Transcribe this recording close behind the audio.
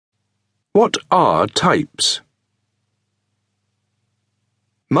What are types?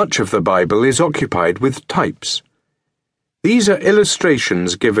 Much of the Bible is occupied with types. These are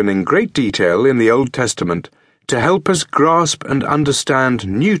illustrations given in great detail in the Old Testament to help us grasp and understand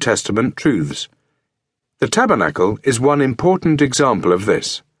New Testament truths. The Tabernacle is one important example of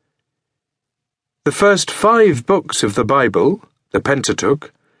this. The first 5 books of the Bible, the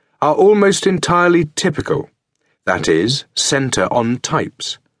Pentateuch, are almost entirely typical, that is, center on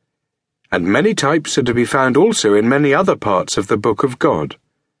types. And many types are to be found also in many other parts of the Book of God.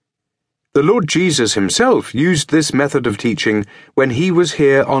 The Lord Jesus himself used this method of teaching when he was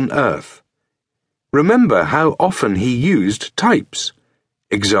here on earth. Remember how often he used types,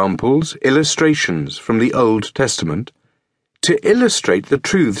 examples, illustrations from the Old Testament, to illustrate the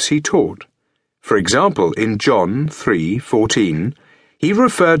truths he taught. For example, in John 3:14, he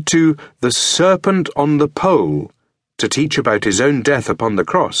referred to the serpent on the pole to teach about his own death upon the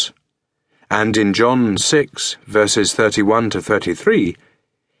cross. And in John 6, verses 31 to 33,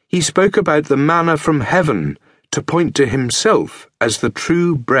 he spoke about the manna from heaven to point to himself as the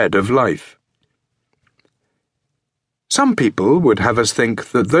true bread of life. Some people would have us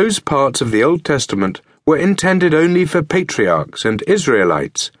think that those parts of the Old Testament were intended only for patriarchs and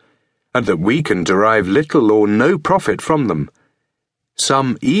Israelites, and that we can derive little or no profit from them.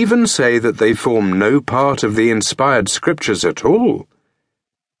 Some even say that they form no part of the inspired scriptures at all.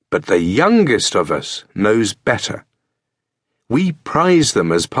 But the youngest of us knows better. We prize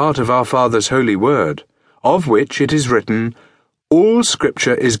them as part of our Father's holy word, of which it is written, "All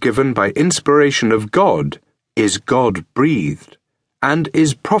scripture is given by inspiration of God, is God-breathed, and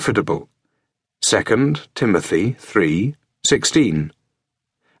is profitable." 2 Timothy 3:16.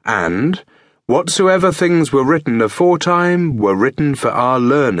 And, "Whatsoever things were written aforetime were written for our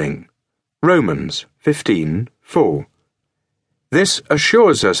learning." Romans 15:4. This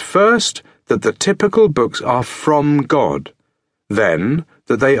assures us first that the typical books are from God, then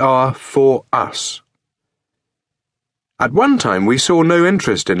that they are for us. At one time we saw no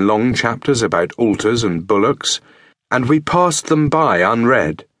interest in long chapters about altars and bullocks, and we passed them by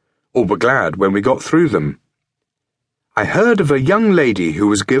unread, or were glad when we got through them. I heard of a young lady who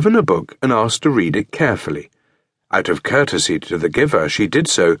was given a book and asked to read it carefully. Out of courtesy to the giver, she did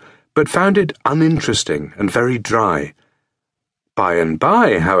so, but found it uninteresting and very dry. By and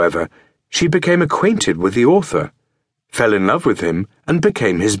by, however, she became acquainted with the author, fell in love with him, and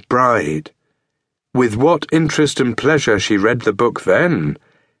became his bride. With what interest and pleasure she read the book then!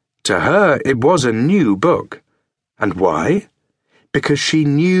 To her it was a new book. And why? Because she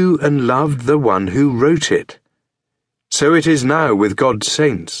knew and loved the one who wrote it. So it is now with God's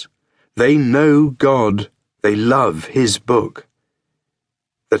saints. They know God, they love his book.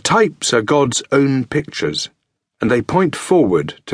 The types are God's own pictures, and they point forward to